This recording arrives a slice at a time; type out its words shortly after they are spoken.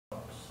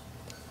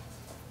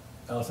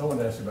Alex, I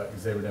wanted to ask you about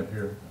Xavier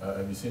Napier.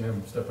 Have you seen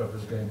him step up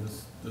his game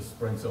this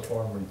spring so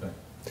far? What do you think?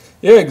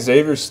 Yeah,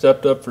 Xavier's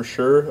stepped up for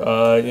sure.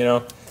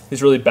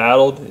 He's really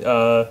battled,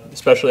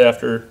 especially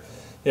after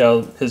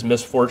his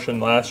misfortune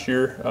last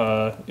year.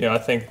 I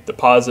think the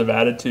positive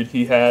attitude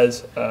he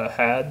has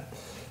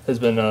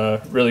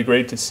been really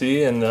great to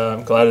see, and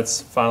I'm glad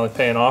it's finally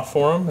paying off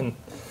for him.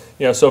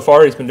 And so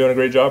far he's been doing a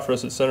great job for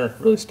us at center.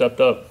 Really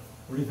stepped up.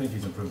 Where do you think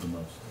he's improved the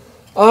most?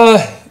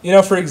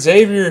 For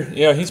Xavier,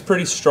 he's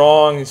pretty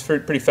strong. He's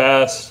pretty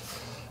fast.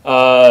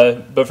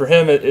 But for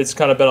him, it's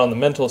kind of been on the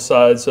mental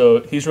side.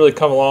 So he's really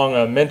come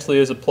along mentally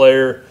as a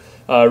player,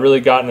 really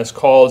gotten his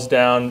calls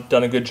down,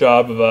 done a good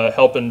job of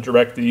helping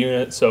direct the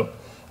unit. So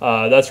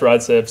that's where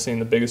I'd say I've seen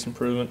the biggest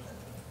improvement.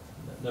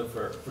 No,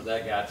 for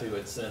that guy, too,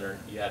 at center,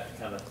 you have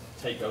to kind of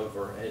take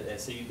over.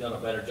 Has he done a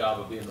better job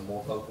of being the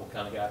more vocal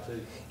kind of guy,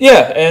 too?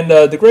 Yeah, and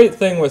the great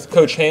thing with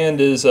Coach Hand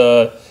is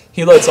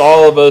he lets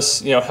all of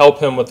us, help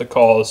him with the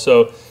calls.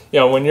 So,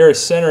 when you're a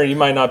center, you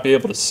might not be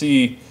able to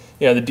see,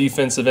 the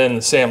defensive end,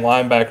 the Sam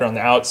linebacker on the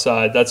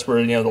outside. That's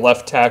where, the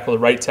left tackle, the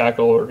right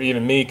tackle, or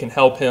even me can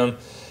help him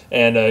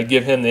and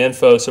give him the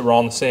info so we're all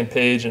on the same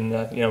page and,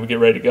 we get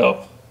ready to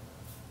go.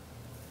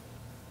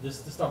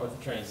 Just talk about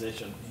the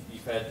transition.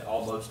 You've had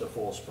almost a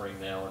full spring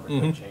now under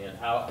Coach Hand.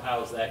 How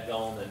has that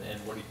gone, and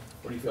what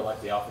do you feel like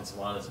the offensive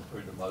line has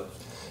improved the most?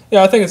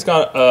 Yeah, I think it's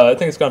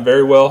gone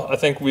very well. I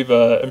think we've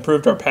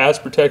improved our pass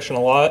protection a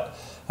lot,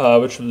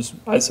 which was,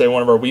 I'd say,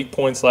 one of our weak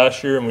points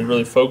last year, and we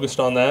really focused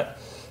on that.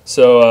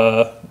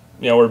 So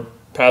we're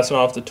passing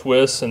off the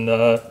twists and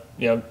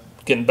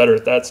getting better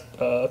at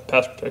that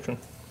pass protection.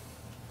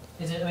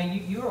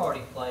 You were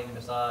already playing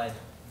beside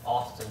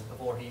Austin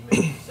before he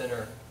moved to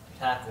center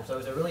tackle. So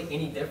is there really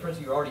any difference?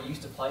 You're already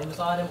used to playing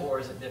beside him, or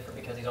is it different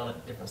because he's on a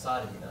different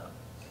side of you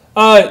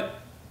now?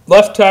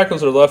 Left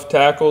tackles are left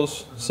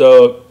tackles,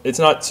 so it's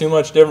not too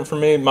much different for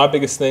me. My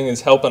biggest thing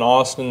is helping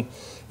Austin,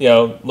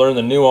 learn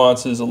the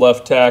nuances of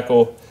left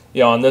tackle.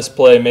 On this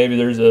play, maybe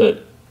there's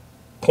a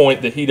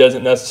point that he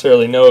doesn't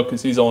necessarily know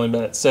because he's only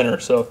been at center.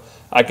 So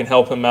I can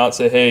help him out,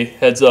 say, hey,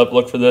 heads up,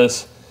 look for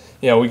this.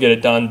 We get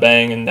it done,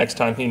 bang, and next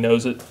time he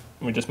knows it,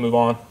 we just move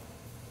on.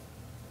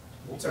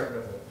 You talked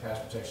about the pass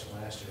protection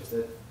last year. Is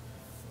that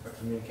a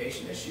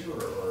communication issue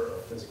or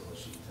a physical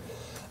issue?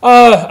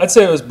 I'd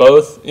say it was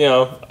both.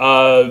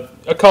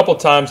 A couple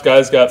times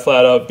guys got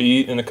flat out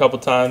beat, and a couple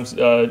times,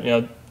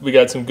 we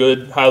got some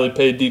good, highly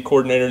paid D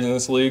coordinators in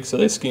this league, so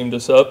they schemed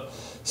us up.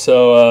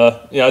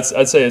 So,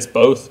 I'd say it's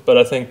both, but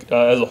I think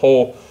as a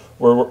whole,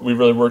 we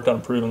really worked on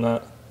improving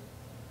that.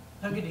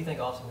 How good do you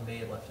think Austin can be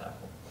at left tackle?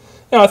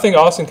 I think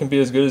Austin can be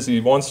as good as he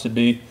wants to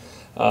be.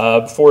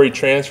 Before he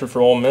transferred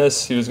for Ole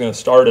Miss, he was going to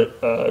start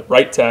at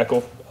right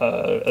tackle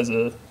as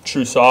a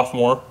true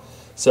sophomore.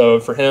 So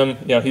for him,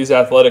 he's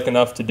athletic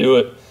enough to do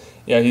it.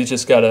 He's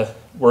just got to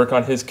work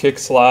on his kick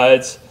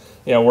slides,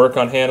 work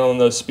on handling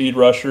those speed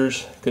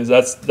rushers, because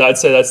I'd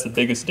say that's the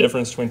biggest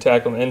difference between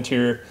tackle and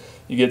interior.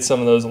 You get some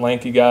of those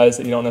lanky guys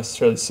that you don't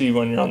necessarily see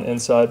when you're on the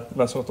inside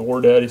messing with the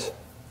War Daddies.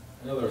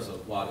 I know there was a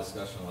lot of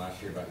discussion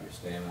last year about your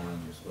stamina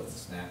and your splitting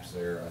snaps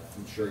there.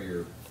 I'm sure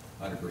you're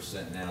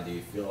 100% now. Do you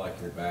feel like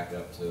you're back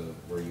up to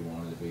where you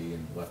wanted to be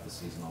and left the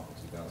season off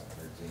in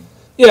 2013?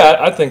 Yeah,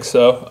 I think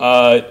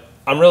so.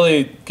 I'm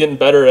really getting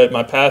better at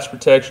my pass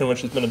protection,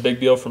 which has been a big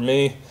deal for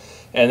me.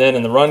 And then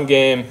in the run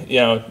game,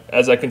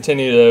 as I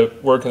continue to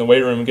work in the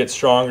weight room and get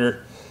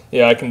stronger,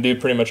 I can do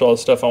pretty much all the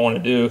stuff I want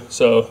to do.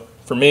 So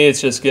for me,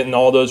 it's just getting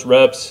all those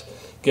reps,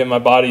 getting my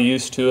body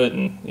used to it.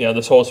 And,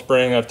 this whole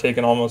spring I've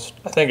taken almost,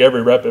 I think,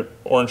 every rep at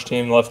Orange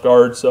Team left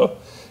guard. So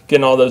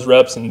getting all those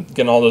reps and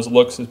getting all those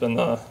looks has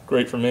been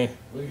great for me.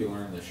 What have you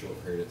learned in this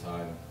short period of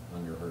time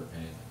under her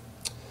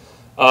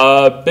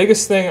hand?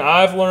 Biggest thing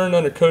I've learned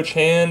under Coach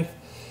Hand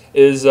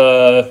is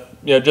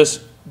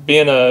just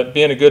being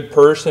a good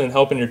person and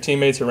helping your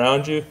teammates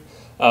around you.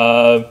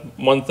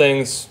 One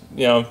thing's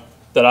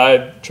that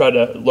I try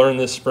to learn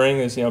this spring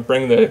is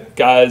bring the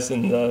guys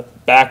in the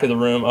back of the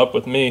room up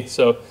with me.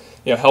 So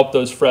help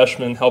those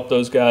freshmen, help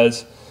those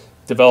guys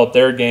develop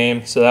their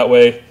game. So that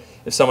way,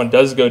 if someone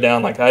does go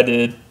down like I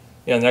did,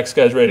 the next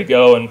guy's ready to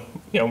go, and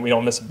we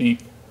don't miss a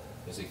beat.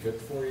 Has he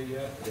cooked for you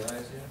yet, guys?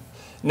 Yet?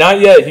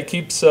 Not yet. He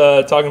keeps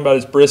talking about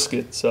his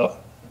brisket, so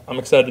I'm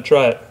excited to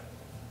try it.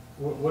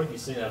 What have you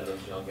seen out of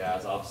those young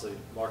guys? Obviously,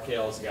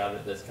 Markel is a guy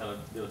that's kind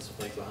of doing some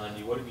things behind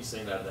you. What have you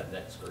seen out of that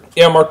next group?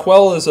 Yeah,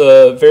 Markel is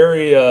a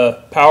very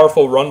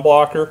powerful run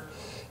blocker.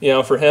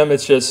 For him,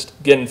 it's just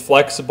getting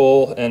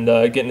flexible and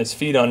getting his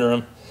feet under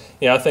him.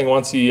 I think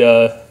once he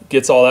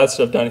gets all that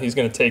stuff done, he's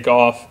going to take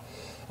off.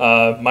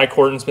 Mike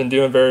Horton's been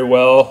doing very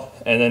well,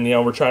 and then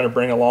we're trying to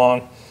bring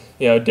along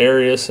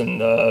Darius and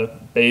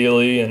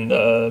Bailey and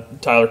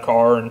Tyler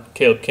Carr and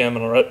Caleb Kim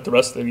and the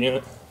rest of the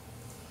unit.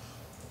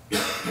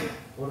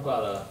 What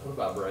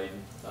about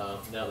Braden?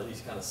 Now that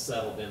he's kind of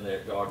settled in there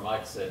at guard,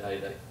 Mike said,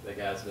 "Hey, that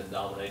guy's been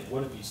dominating."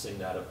 What have you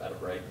seen out of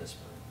Braden this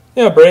spring?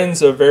 Yeah,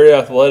 Braden's a very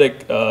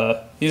athletic.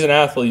 He's an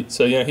athlete,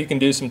 so he can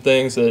do some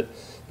things that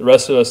the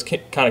rest of us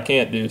kind of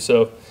can't do.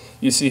 So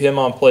you see him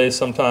on plays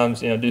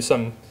sometimes, do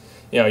some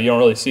you don't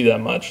really see that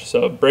much.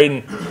 So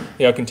Braden,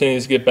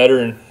 continues to get better,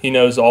 and he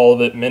knows all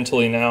of it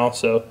mentally now,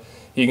 so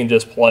he can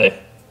just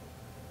play.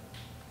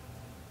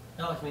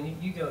 Alex, I mean,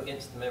 you go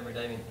against them every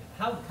day. I mean,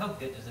 how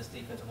good does this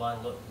defensive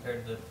line look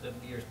compared to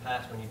the years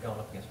past when you've gone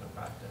up against them in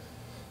practice?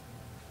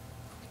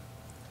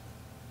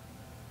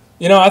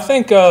 I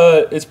think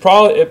it's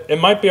probably it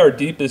might be our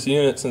deepest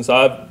unit since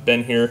I've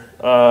been here.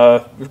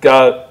 We've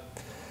got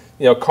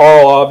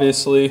Carl,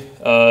 obviously,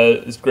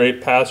 is a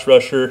great pass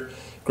rusher,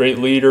 great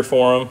leader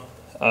for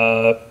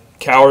him.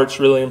 Cowart's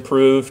really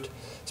improved,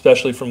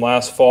 especially from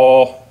last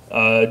fall.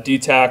 D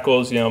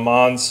tackles,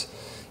 Mon's,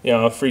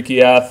 a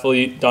freaky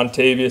athlete.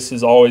 Dontavius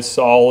is always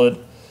solid,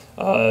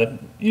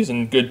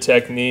 using good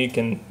technique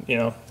and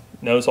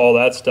knows all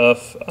that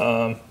stuff.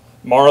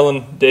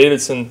 Marlon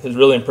Davidson has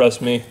really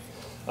impressed me.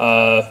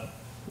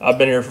 I've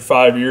been here for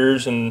 5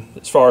 years, and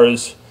as far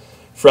as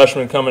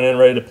freshmen coming in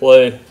ready to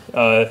play,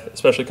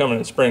 especially coming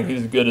in spring,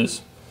 he's as good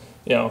as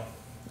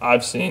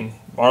I've seen.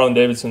 Marlon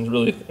Davidson's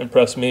really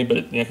impressed me,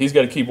 but he's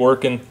got to keep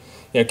working,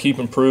 keep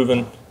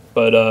improving.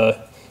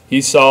 But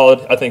he's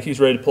solid. I think he's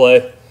ready to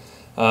play.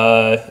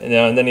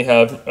 And then you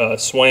have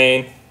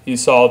Swain.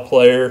 He's a solid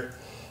player.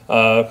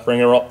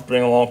 Bring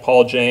along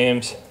Paul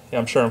James.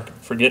 I'm sure I'm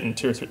forgetting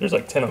 2 or 3. There's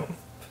like 10 of them.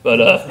 But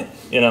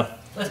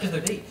That's because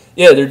they're deep.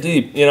 Yeah, they're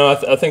deep.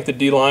 I think the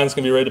D line's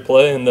gonna be ready to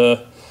play, and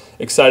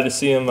excited to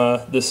see him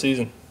this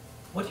season.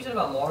 What you said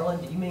about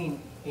Marlon? Do you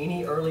mean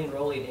any early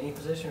enrollee at any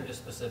position, or just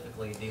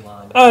specifically D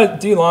line?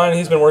 D line.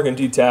 He's been working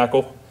D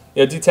tackle.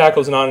 D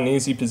tackle's not an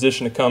easy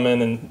position to come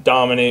in and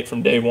dominate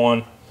from day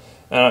one.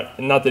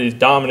 Not that he's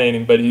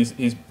dominating, but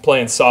he's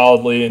playing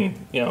solidly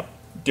and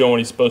doing what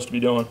he's supposed to be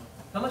doing.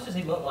 How much does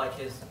he look like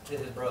his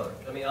brother?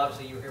 I mean,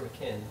 obviously you were here with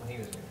Ken when he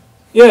was here.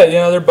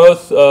 Yeah, they're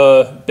both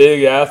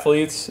big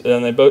athletes,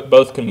 and they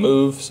both can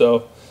move.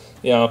 So,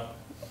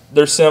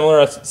 they're similar.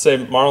 I'd say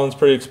Marlon's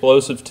pretty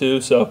explosive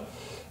too. So,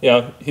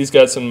 he's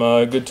got some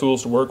good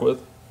tools to work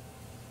with.